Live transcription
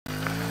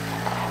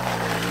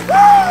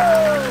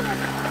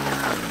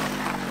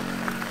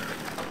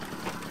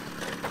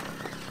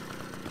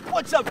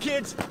What's up,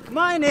 kids?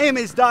 My name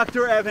is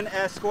Dr. Evan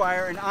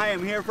Esquire, and I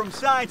am here from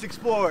Science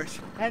Explorers.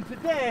 And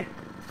today,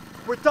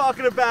 we're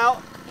talking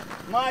about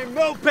my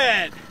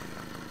moped.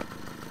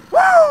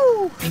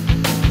 Woo!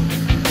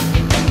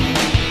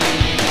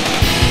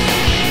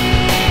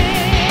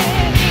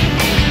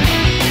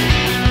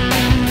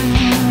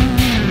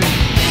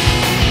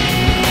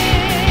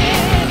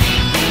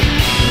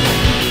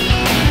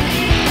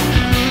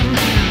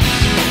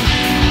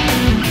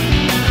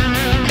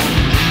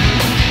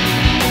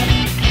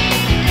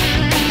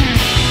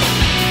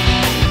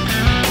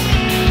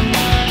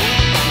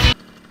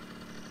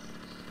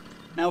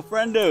 Now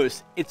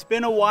friendos, it's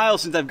been a while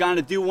since I've gotten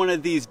to do one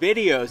of these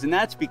videos, and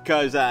that's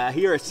because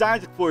here at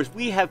Science Explorers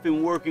we have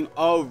been working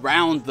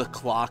around the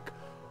clock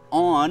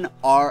on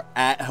our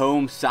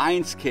at-home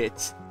science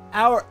kits.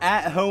 Our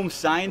at-home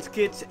science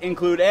kits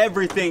include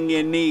everything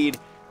you need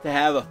to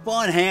have a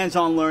fun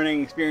hands-on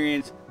learning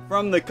experience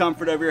from the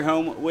comfort of your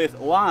home with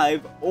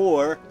live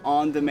or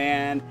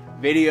on-demand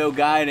video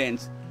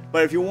guidance.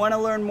 But if you want to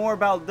learn more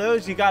about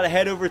those, you got to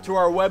head over to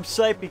our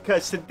website,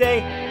 because today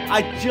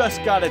I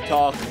just got to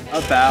talk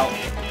about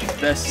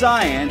the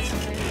science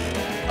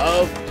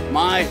of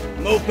my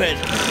moped.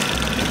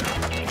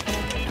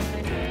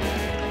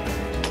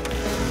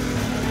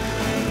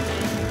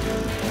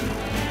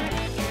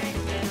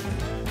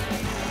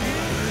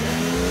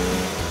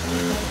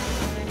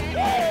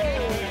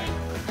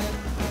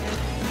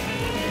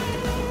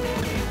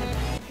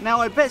 Now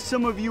I bet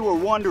some of you are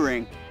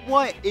wondering,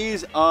 what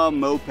is a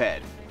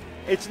moped?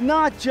 It's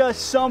not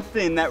just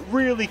something that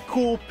really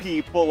cool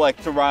people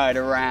like to ride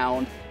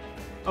around.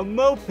 A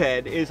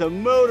moped is a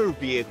motor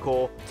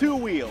vehicle, 2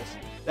 wheels,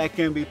 that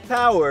can be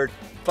powered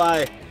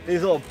by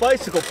these little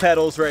bicycle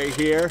pedals right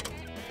here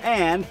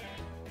and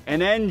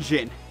an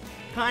engine.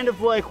 Kind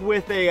of like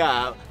with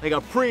a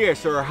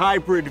Prius or a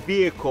hybrid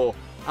vehicle.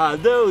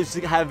 Those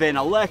have an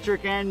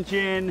electric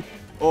engine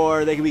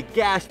or they can be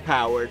gas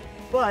powered.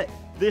 But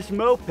this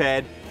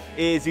moped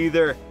is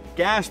either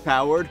gas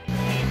powered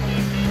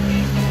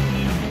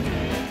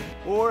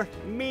or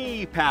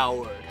me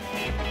powered.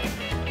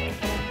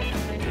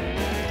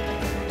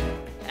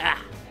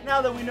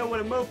 Now that we know what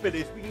a moped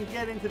is, we can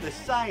get into the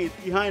science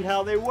behind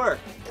how they work.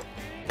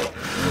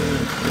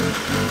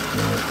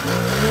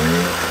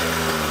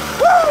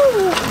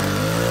 Woo!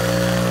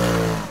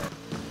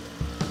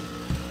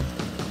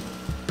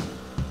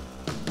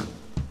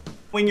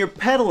 When you're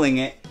pedaling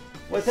it,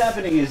 what's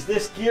happening is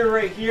this gear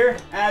right here,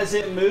 as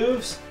it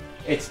moves,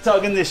 it's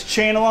tugging this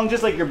chain along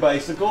just like your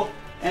bicycle,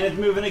 and it's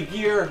moving a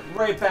gear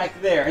right back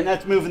there, and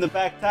that's moving the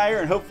back tire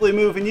and hopefully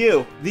moving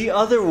you. The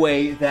other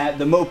way that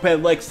the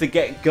moped likes to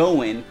get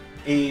going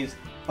is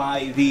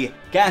by the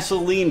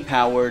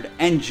gasoline-powered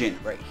engine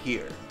right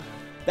here.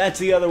 That's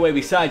the other way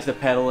besides the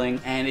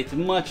pedaling, and it's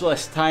much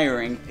less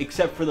tiring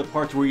except for the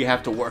parts where you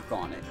have to work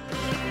on it.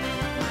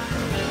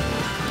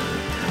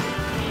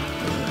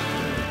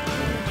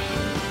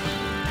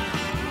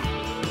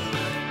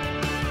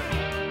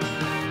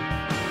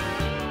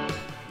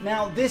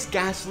 Now, this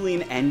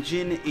gasoline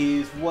engine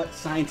is what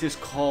scientists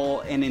call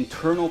an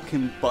internal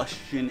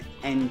combustion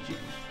engine.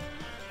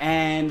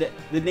 And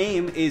the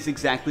name is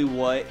exactly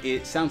what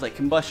it sounds like,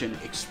 combustion,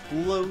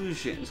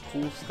 explosions,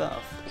 cool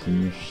stuff.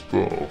 Cool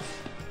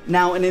stuff.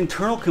 Now, an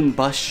internal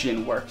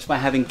combustion works by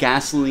having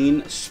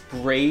gasoline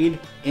sprayed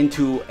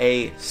into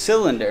a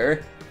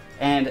cylinder,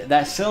 and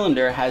that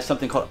cylinder has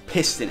something called a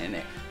piston in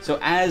it. So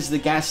as the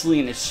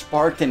gasoline is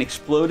sparked and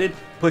exploded,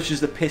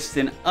 pushes the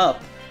piston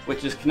up,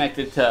 which is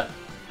connected to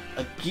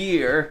a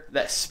gear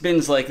that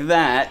spins like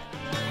that,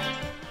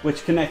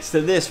 which connects to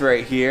this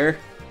right here.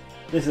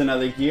 This is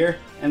another gear,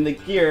 and the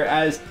gear,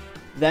 as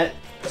that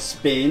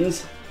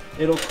spins,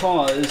 it'll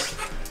cause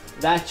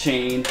that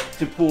chain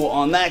to pull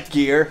on that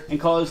gear and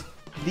cause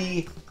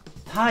the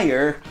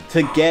tire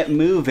to get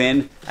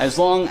moving, as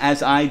long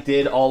as I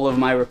did all of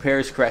my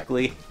repairs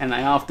correctly, and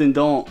I often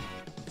don't.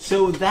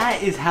 So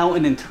that is how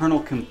an internal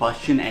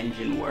combustion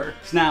engine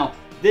works. Now,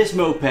 this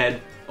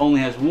moped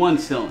only has 1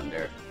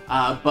 cylinder.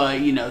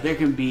 But you know, there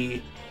can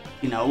be,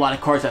 you know, a lot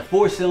of cars have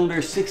 4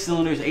 cylinders, 6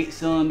 cylinders, 8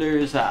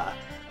 cylinders,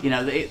 you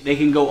know, they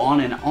can go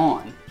on and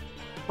on.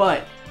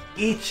 But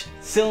each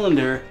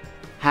cylinder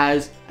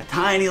has a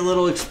tiny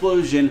little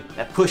explosion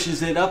that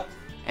pushes it up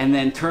and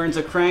then turns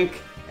a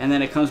crank, and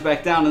then it comes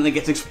back down and then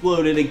gets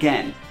exploded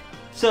again.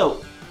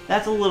 So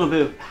that's a little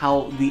bit of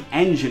how the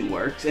engine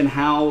works and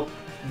how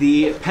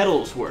the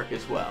pedals work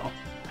as well.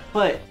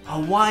 But a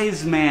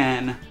wise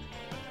man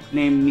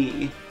named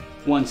me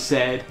once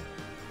said,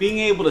 being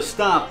able to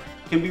stop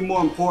can be more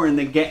important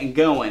than getting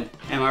going.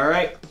 Am I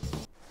right?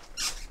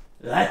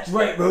 That's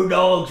right, road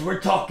dogs.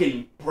 We're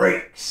talking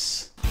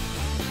brakes.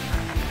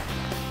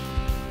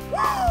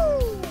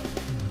 Woo!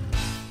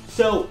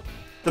 So,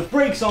 the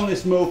brakes on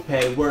this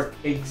moped work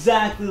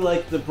exactly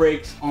like the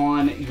brakes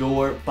on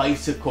your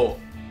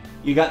bicycle.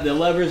 You got the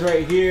levers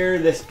right here.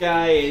 This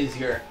guy is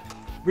your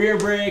rear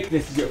brake.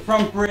 This is your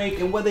front brake.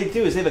 And what they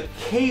do is they have a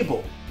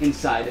cable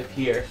inside of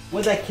here.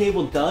 What that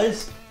cable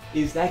does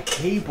is that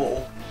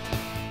cable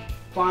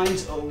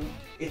finds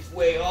its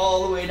way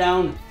all the way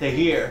down to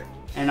here.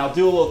 And I'll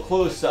do a little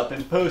close-up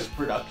in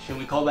post-production.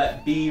 We call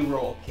that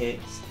B-roll,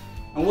 kids.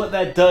 And what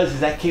that does is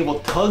that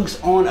cable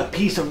tugs on a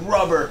piece of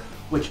rubber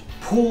which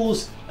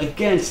pulls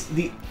against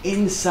the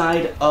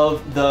inside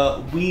of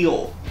the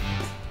wheel.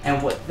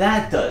 And what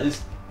that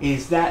does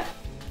is that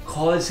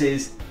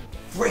causes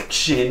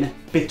friction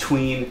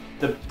between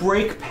the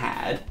brake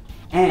pad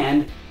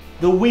and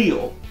the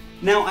wheel.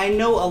 Now, I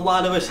know a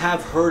lot of us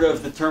have heard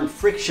of the term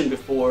friction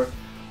before,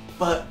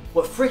 but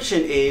what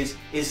friction is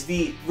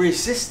the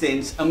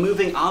resistance a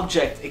moving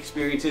object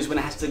experiences when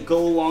it has to go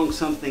along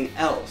something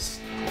else.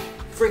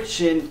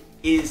 Friction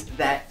is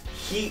that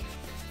heat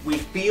we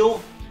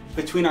feel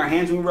between our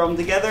hands when we rub them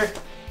together.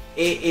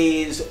 It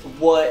is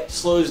what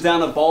slows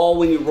down a ball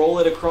when you roll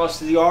it across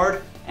the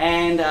yard.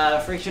 And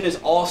friction is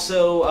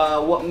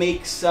also what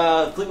makes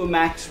Fleetwood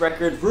Mac's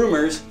record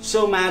Rumors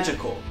so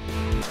magical.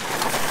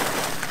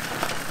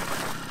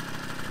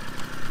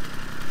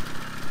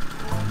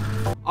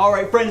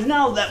 Alright friends,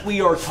 now that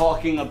we are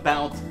talking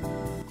about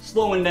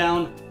slowing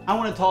down, I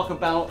want to talk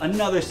about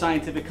another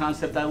scientific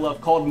concept I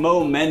love called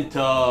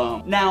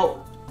momentum.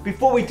 Now,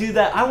 before we do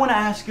that, I want to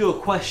ask you a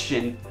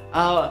question.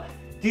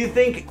 Do you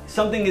think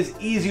something is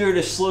easier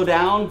to slow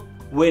down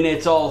when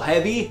it's all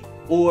heavy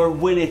or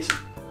when it's,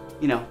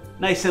 you know,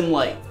 nice and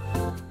light?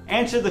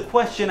 Answer the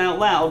question out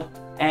loud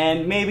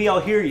and maybe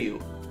I'll hear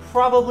you.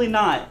 Probably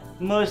not,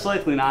 most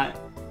likely not,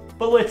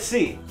 but let's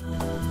see.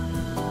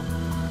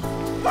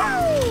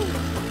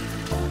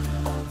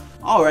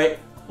 Alright,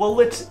 well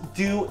let's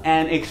do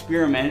an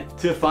experiment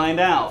to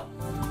find out.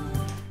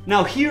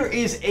 Now here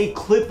is a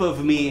clip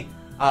of me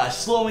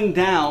slowing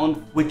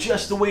down with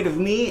just the weight of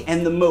me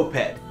and the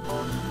moped.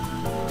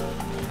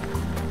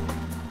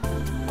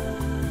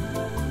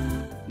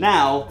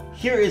 Now,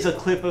 here is a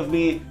clip of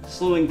me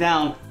slowing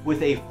down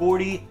with a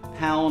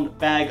 40-pound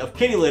bag of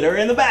kitty litter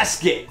in the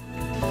basket.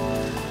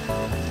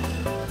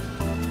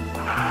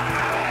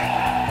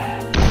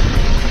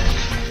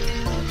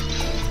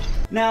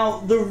 Now,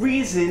 the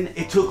reason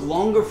it took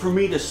longer for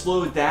me to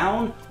slow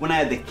down when I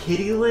had the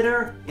kitty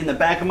litter in the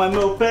back of my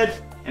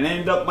moped and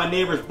ended up my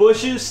neighbor's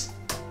bushes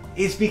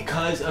is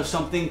because of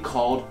something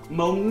called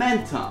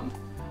momentum.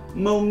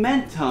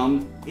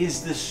 Momentum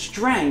is the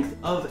strength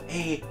of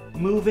a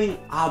moving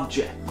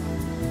object.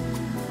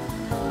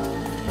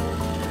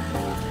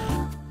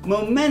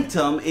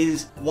 Momentum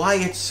is why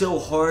it's so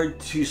hard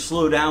to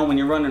slow down when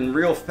you're running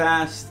real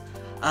fast.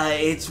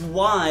 It's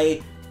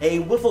why a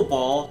wiffle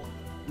ball,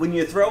 when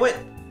you throw it,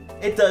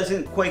 it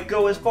doesn't quite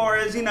go as far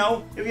as, you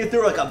know, if you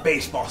throw like a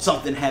baseball,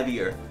 something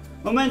heavier.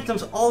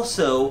 Momentum's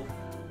also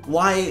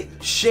why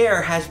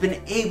Cher has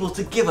been able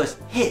to give us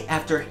hit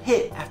after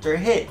hit after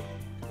hit,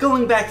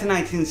 going back to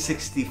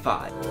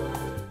 1965.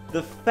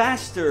 The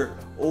faster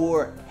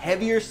or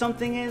heavier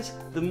something is,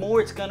 the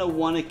more it's gonna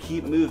wanna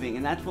keep moving,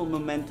 and that's what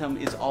momentum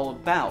is all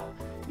about.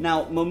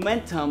 Now,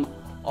 momentum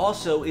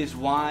also is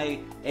why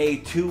a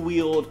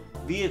two-wheeled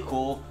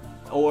vehicle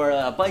or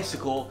a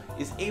bicycle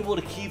is able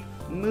to keep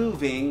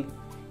moving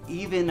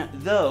even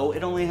though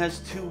it only has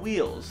two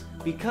wheels,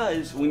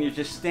 because when you're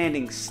just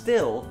standing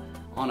still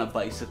on a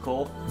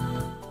bicycle,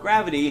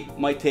 gravity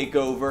might take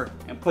over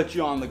and put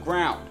you on the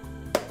ground.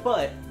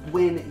 But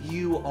when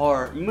you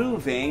are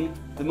moving,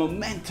 the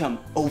momentum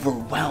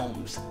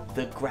overwhelms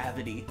the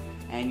gravity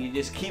and you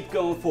just keep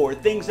going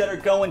forward. Things that are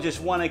going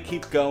just want to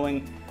keep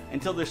going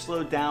until they're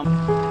slowed down.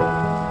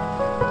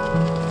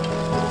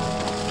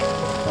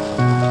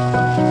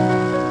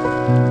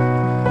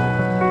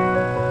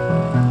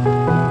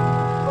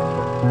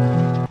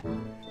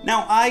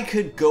 Now, I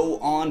could go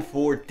on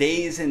for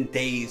days and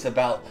days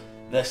about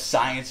the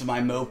science of my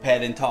moped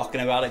and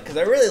talking about it because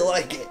I really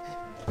like it.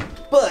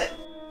 But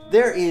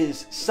there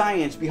is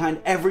science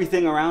behind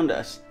everything around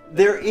us.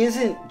 There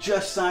isn't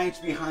just science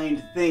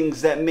behind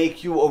things that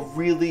make you a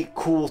really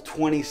cool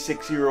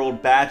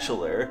 26-year-old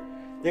bachelor.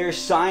 There's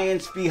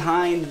science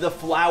behind the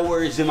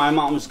flowers in my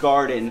mom's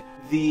garden,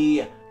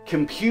 the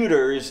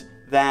computers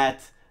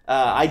that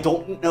I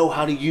don't know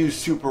how to use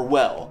super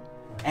well,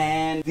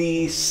 and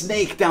the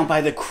snake down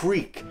by the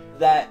creek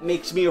that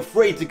makes me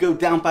afraid to go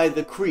down by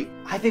the creek.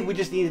 I think we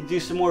just need to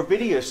do some more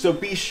videos, so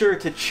be sure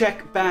to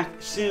check back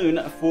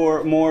soon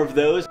for more of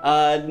those.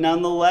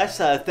 Nonetheless,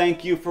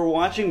 thank you for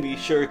watching. Be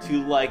sure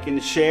to like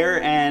and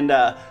share, and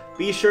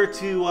be sure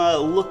to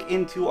look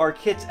into our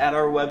kits at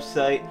our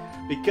website,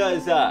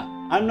 because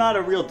I'm not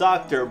a real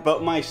doctor,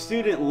 but my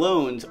student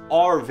loans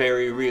are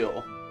very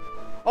real.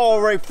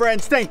 Alright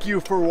friends, thank you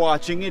for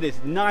watching. It is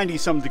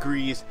 90-some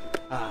degrees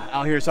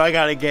out here, so I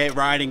gotta get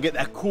riding, get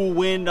that cool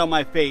wind on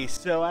my face.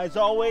 So as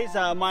always,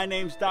 my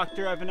name's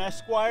Dr. Evan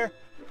Esquire,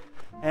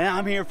 and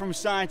I'm here from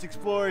Science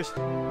Explorers.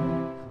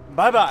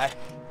 Bye-bye.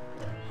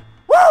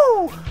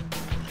 Woo!